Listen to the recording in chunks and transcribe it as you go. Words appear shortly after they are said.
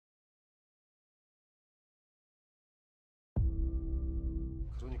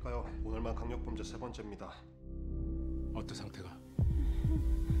거니까요. 오늘만 강력범죄 3번째입니다. 어때 상태가?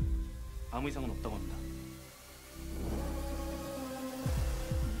 아무 이상은 없다고 합니다.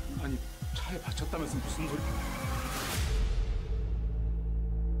 아니 차에 받쳤다면서 무슨 소리?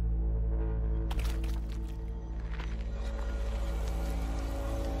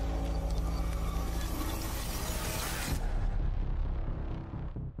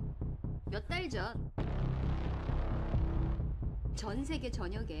 몇 달 전 세계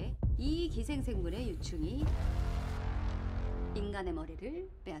전역에 이 기생생물의 유충이 인간의 머리를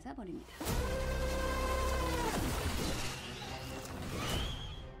빼앗아 버립니다.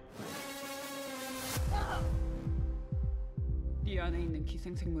 네 안에 있는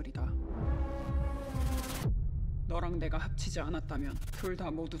기생생물이다. 너랑 내가 합치지 않았다면 둘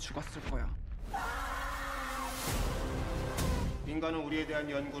다 모두 죽었을 거야. 인간은 우리에 대한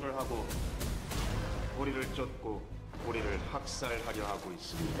연구를 하고 우리를 쫓고 우리를 학살하려 하고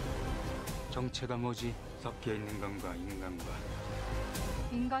있습니다. 정체가 뭐지? 섞여 있는 건가 인간과?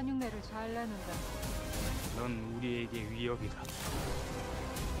 인간 흉내를 잘 내는데. 넌 우리에게 위협이다.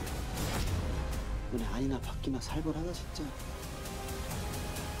 너네 아니나 바뀌나 살벌하다 진짜.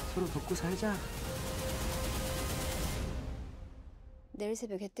 서로 돕고 살자. 내일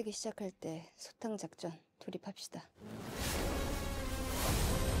새벽 해 뜨기 시작할 때 소탕 작전 돌입합시다.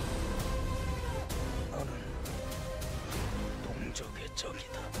 너는 동족의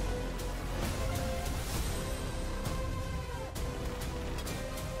적이다.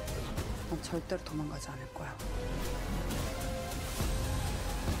 넌 절대로 도망가지 않을 거야.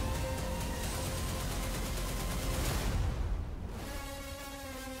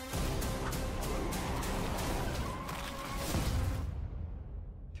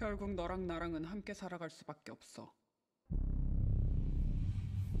 결국 너랑 나랑은 함께 살아갈 수밖에 없어.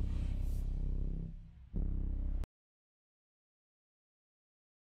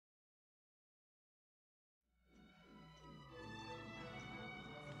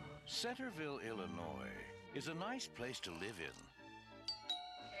 Centerville, Illinois is a nice place to live in.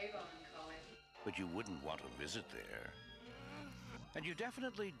 Avon, Colin. But you wouldn't want to visit there. And you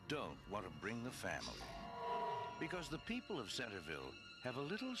definitely don't want to bring the family. Because the people of Centerville have a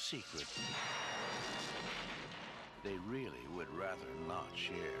little secret they really would rather not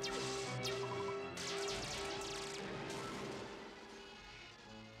share.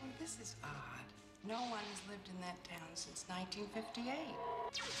 Well, this is odd. No one has lived in that town since 1958.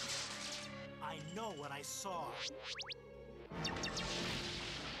 I know what I saw.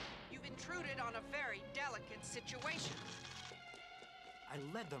 You've intruded on a very delicate situation. I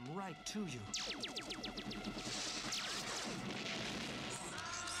led them right to you.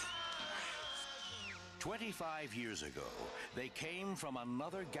 "25 years ago, they came from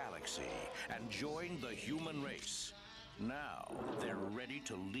another galaxy and joined the human race. Now they're ready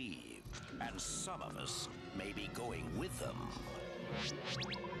to leave, and some of us may be going with them."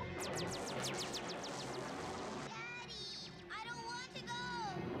 Daddy, I don't want to go.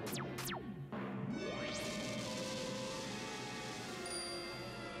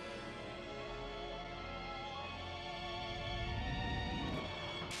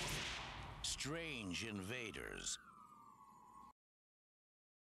 Strange Invaders.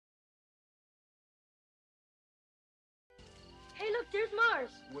 Hey, look, there's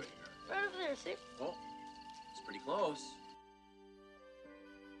Mars. Where? Right over there, see? Oh, it's pretty close.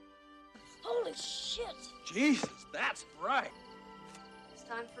 Holy shit! Jesus, that's bright. It's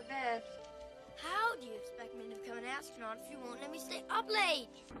time for bed. How do you expect me to become an astronaut if you won't let me stay up late?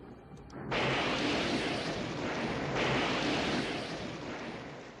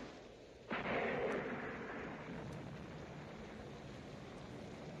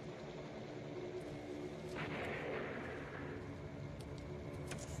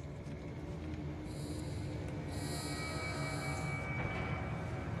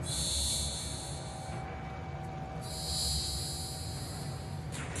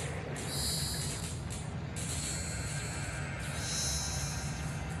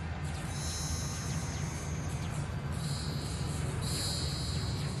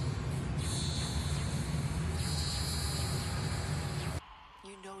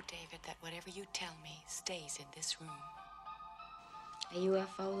 You know, David, that whatever you tell me stays in this room. A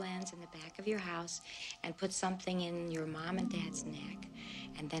UFO lands in the back of your house and puts something in your mom and dad's neck.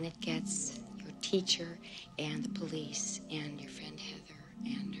 And then it gets your teacher and the police and your friend Heather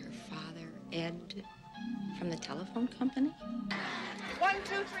and her father, Ed, from the telephone company. 1,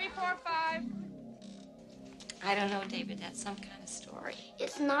 2, 3, 4, 5. I don't know, David. That's some kind of story.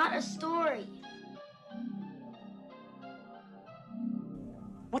 It's not a story.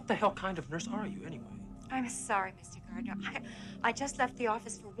 What the hell kind of nurse are you, anyway? I'm sorry, Mr. Gardner. I just left the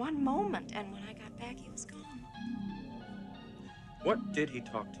office for one moment, and when I got back, he was gone. What did he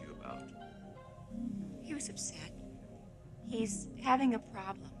talk to you about? He was upset. He's having a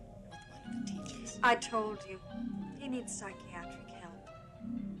problem with one of the teachers. I told you. He needs psychiatric help.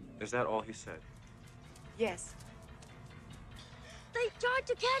 Is that all he said? Yes. They tried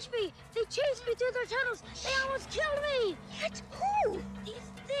to catch me! They chased me through their tunnels! They almost killed me! What? Who?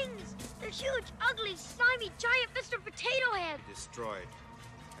 These things! They're huge, ugly, slimy, giant Mr. Potato Head! Destroyed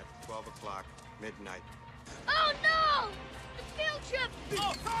at 12 o'clock, midnight. Oh no! The field trip!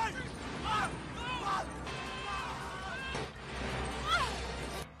 Oh, hey!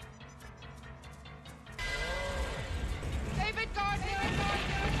 David Gardner! David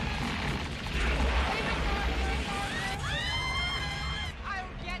Gardner! I'll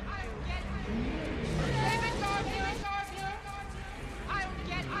get. David Gardner! I'll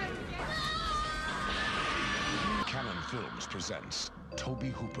get. Canon Films presents Toby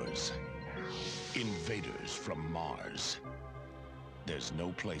Hooper's Invaders from Mars. There's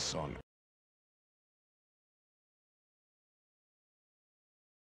no place on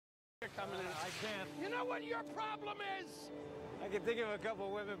Coming in. I can't. You know what your problem is? I can think of a couple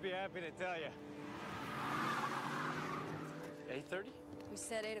of women be happy to tell you. 8:30? We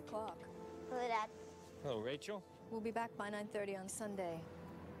said 8 o'clock. Hello, Dad. Hello, Rachel. We'll be back by 9:30 on Sunday.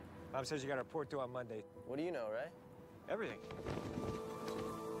 Mom says you got a report due on Monday. What do you know, right? Everything.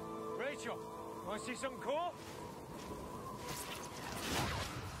 Rachel, want to see something cool?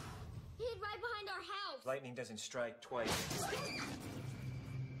 He hid right behind our house! Lightning doesn't strike twice.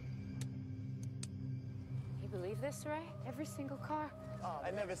 You believe this, Ray? Every single car.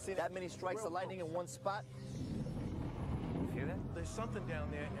 I've never seen that many strikes of lightning in one spot. Hear that? There's something down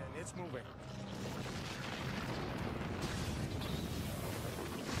there, and it's moving.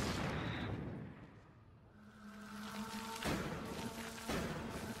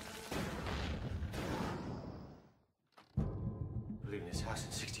 Leaving this house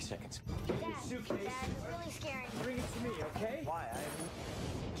in 60 seconds. Dad, suitcase. Dad, it's really scary. Bring it to me, okay? Why?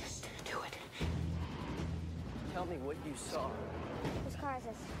 Just do it. Tell me what you saw. Whose car is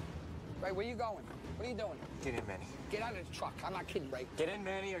this? Ray, where you going? What are you doing? Get in, Manny. Get out of the truck. I'm not kidding, Ray. Get in,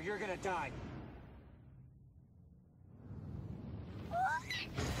 Manny, or you're gonna die.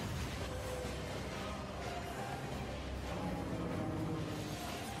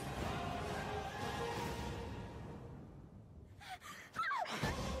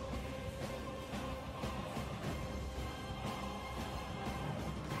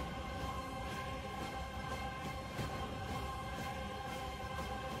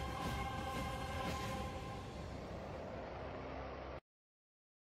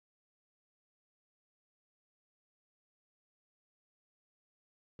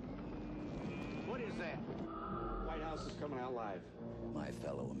 What is that? White House is coming out live. My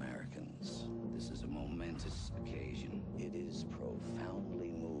fellow Americans, this is a momentous occasion. It is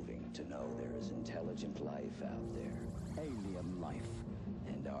profoundly moving to know there is intelligent life out there. Alien life.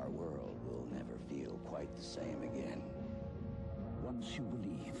 And our world will never feel quite the same again. Once you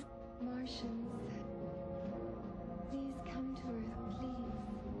believe. Martians, please come to Earth, please.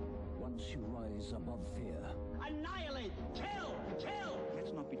 Once you rise above fear. Annihilate! Kill! Kill!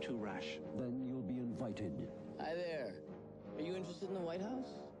 Let's not be too rash. Then you'll be invited. Hi there. Are you interested in the White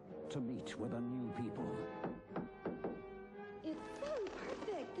House? To meet with a new people. It's so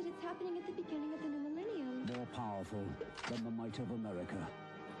perfect that it's happening at the beginning of the new millennium. More powerful than the might of America.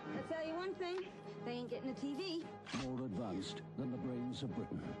 I'll tell you one thing, they ain't getting a TV. More advanced than the brains of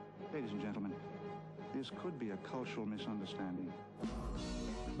Britain. Ladies and gentlemen, this could be a cultural misunderstanding.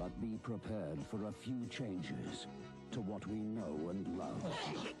 But be prepared for a few changes to what we know and love.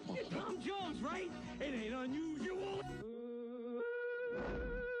 Tom Jones, right? It ain't unusual.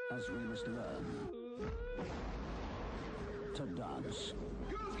 As we must learn to dance.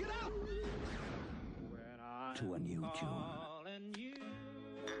 Girls, get out! To a new tune.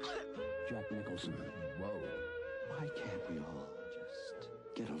 Jack Nicholson. Whoa. Why can't we all just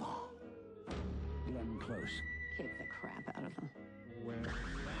get along? Glenn Close. Kick the crap out of them.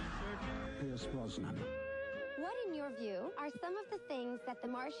 Pierce Brosnan. What, in your view, are some of the things that the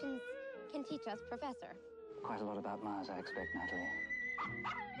Martians can teach us, Professor? Quite a lot about Mars, I expect, Natalie.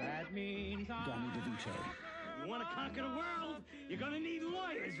 That means Danny DeVito. You want to conquer the world? You're gonna need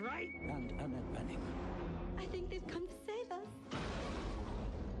lawyers, right? And Annette Bening. I think they've come to save us.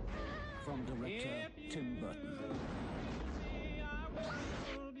 From director Tim Burton.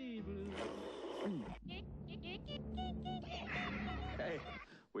 Hey,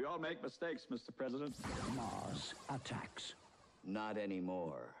 we all make mistakes, Mr. President. Mars Attacks. Not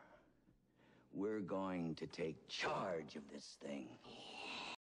anymore. We're going to take charge of this thing.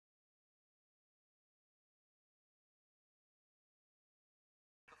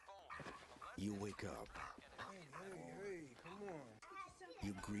 You wake up. Hey, come on.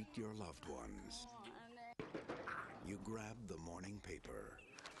 You greet your loved ones. You grab the morning paper.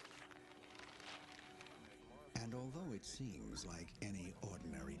 And although it seems like any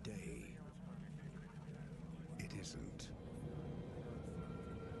ordinary day, it isn't.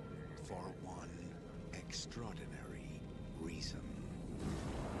 For one extraordinary reason.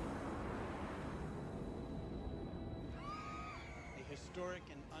 A historic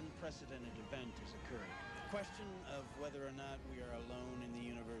and unprecedented event is occurring. The question of whether or not we are alone in the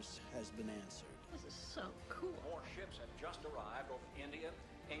universe has been answered. This is so cool. More ships have just arrived over India,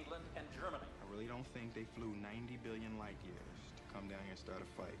 England, and Germany. I really don't think they flew 90 billion light years to come down here and start a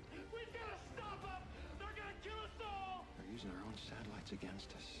fight. We gotta stop them! They're gonna kill us all! They're using our own satellites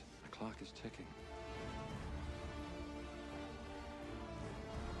against us. The clock is ticking.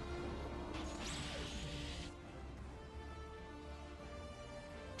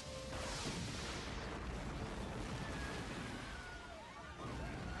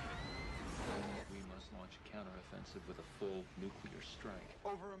 Launch a counteroffensive with a full nuclear strike.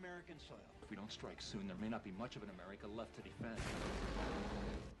 Over American soil. If we don't strike soon, there may not be much of an America left to defend.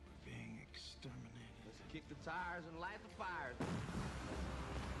 Being exterminated. Let's kick the tires and light the fires.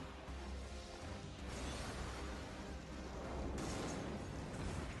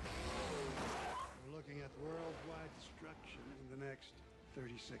 We're looking at worldwide destruction in the next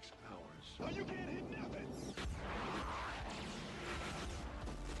 36 hours. Oh, you can't hit nothing!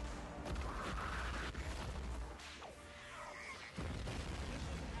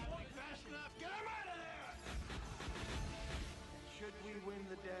 Should we win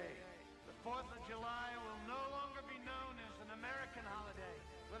the day, the 4th of July will no longer be known as an American holiday,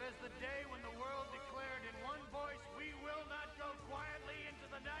 but as the day when the world declared in one voice, we will not go quietly into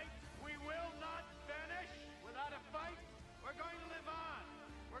the night, we will not vanish without a fight, we're going to live on,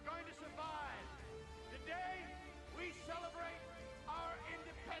 we're going to survive. Today, we celebrate our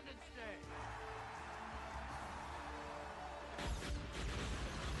Independence Day.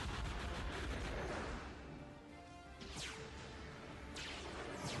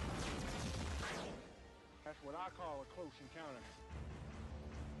 That's what I call a close encounter.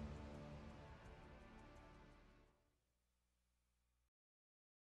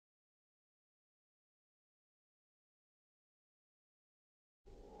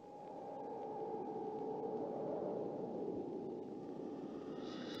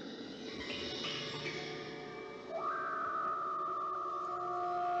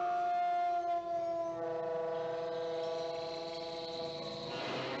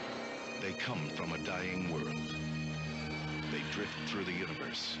 They come from a dying world. They drift through the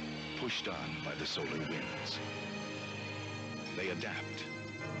universe, pushed on by the solar winds. They adapt,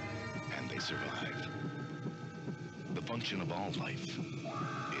 and they survive. The function of all life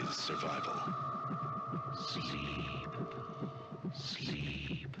is survival. Sleep,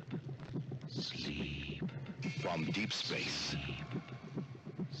 sleep, sleep. From deep space,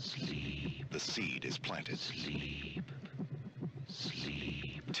 sleep. The seed is planted. Sleep,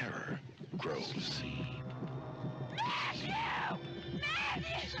 sleep. Terror grows. Matthew!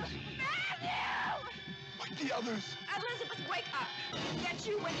 Matthew! Matthew! Like the others. Elizabeth, wake up! Get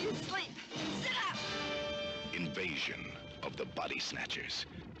you when you sleep. Sit up! Invasion of the Body Snatchers.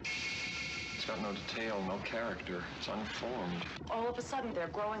 It's got no detail, no character. It's unformed. All of a sudden, they're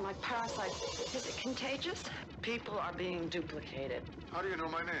growing like parasites. Is it contagious? People are being duplicated. How do you know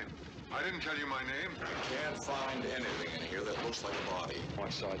my name? I didn't tell you my name. I can't find anything in here that looks like a body. My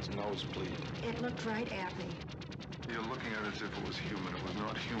side's nosebleed. It looked right at me. You're looking at it as if it was human. It was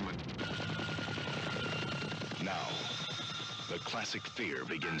not human. Now, the classic fear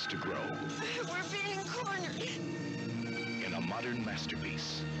begins to grow. We're being cornered. In a modern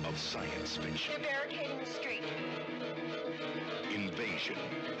masterpiece of science fiction. They're barricading the street. Invasion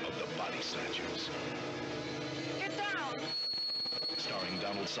of the Body Snatchers. Get down! Starring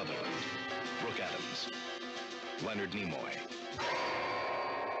Donald Sutherland, Brooke Adams, Leonard Nimoy.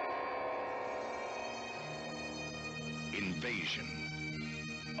 Invasion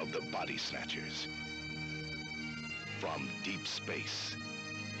of the Body Snatchers. From deep space,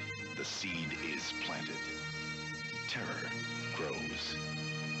 the seed is planted. Terror grows.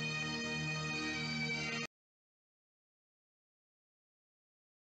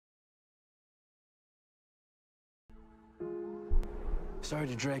 Sorry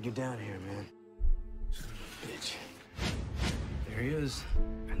to drag you down here, man. Son of a bitch. There he is.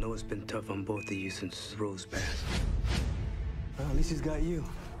 I know it's been tough on both of you since Rose passed. Well, at least he's got you.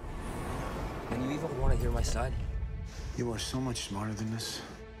 And you even want to hear my side? You are so much smarter than this.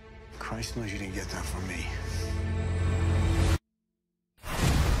 Christ knows you didn't get that from me.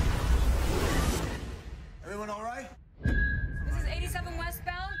 Everyone all right? This is 87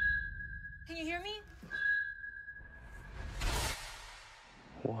 westbound. Can you hear me?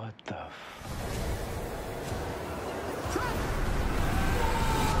 What the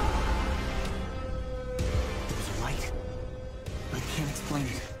It was a light. I can't explain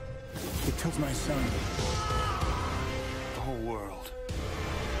it. It took my son. The whole world.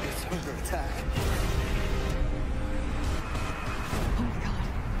 It's under attack. Oh my God.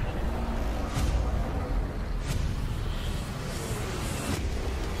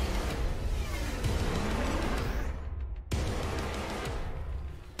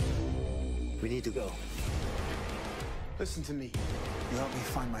 We need to go. Listen to me. You help me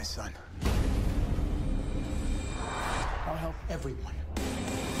find my son. I'll help everyone.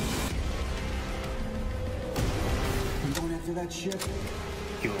 I'm going after that ship.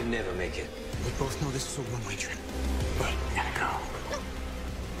 You will never make it. We both know this is a one-way trip. But we gotta go.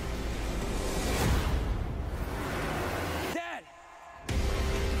 Dad!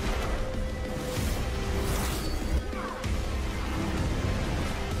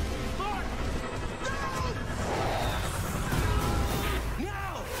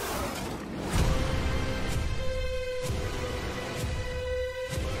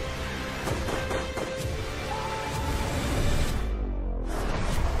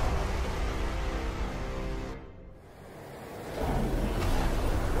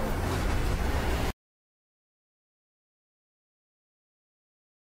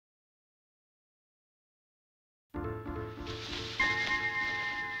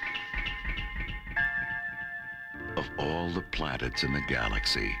 Of all the planets in the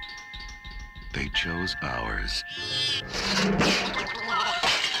galaxy, they chose ours.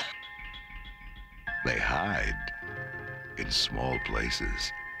 They hide in small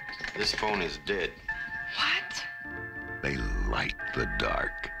places. This phone is dead. What? They light the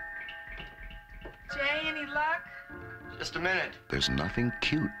dark. Jay, any luck? Just a minute. There's nothing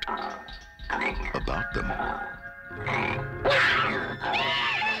cute about them.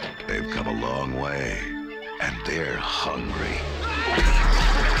 They've come a long way, and they're hungry.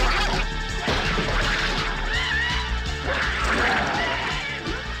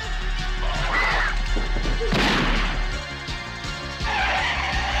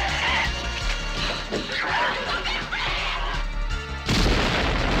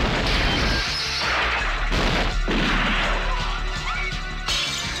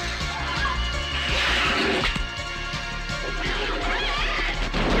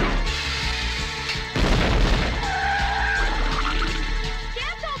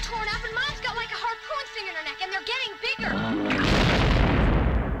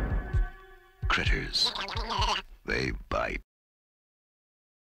 Critters. They bite.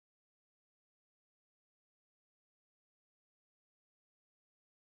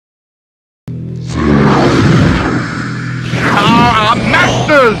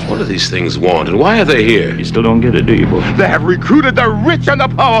 Masters! What do these things want, and why are they here? You still don't get it, do you, boy? They have recruited the rich and the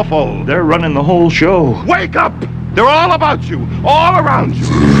powerful. They're running the whole show. Wake up! They're all about you, all around you.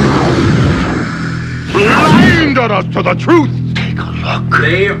 Blinded us to the truth. Take a look.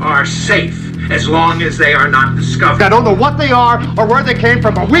 They are safe as long as they are not discovered. I don't know what they are or where they came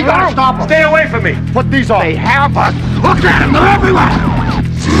from, but we gotta stop them. Stay away from me. Put these on. They have us. Look at them. They're everywhere.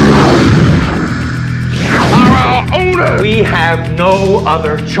 Our owners. We have no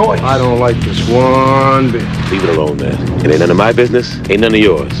other choice. I don't like this one bit. Leave it alone, man. It ain't none of my business. Ain't none of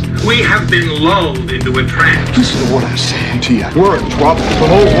yours. We have been lulled into a trance. Listen to what I'm saying to you. We're in trouble. The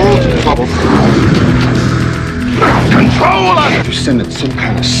whole world's in trouble. Control us! You're sending some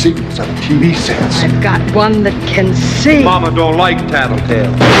kind of signals out of TV sets. I've got one that can see. Mama don't like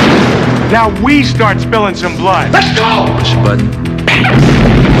tattletale. Now we start spilling some blood. Let's go! Push a button.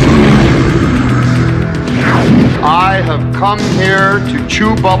 I have come here to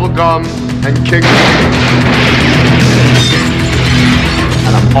chew bubblegum and kick.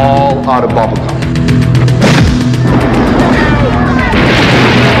 And I'm all out of bubblegum.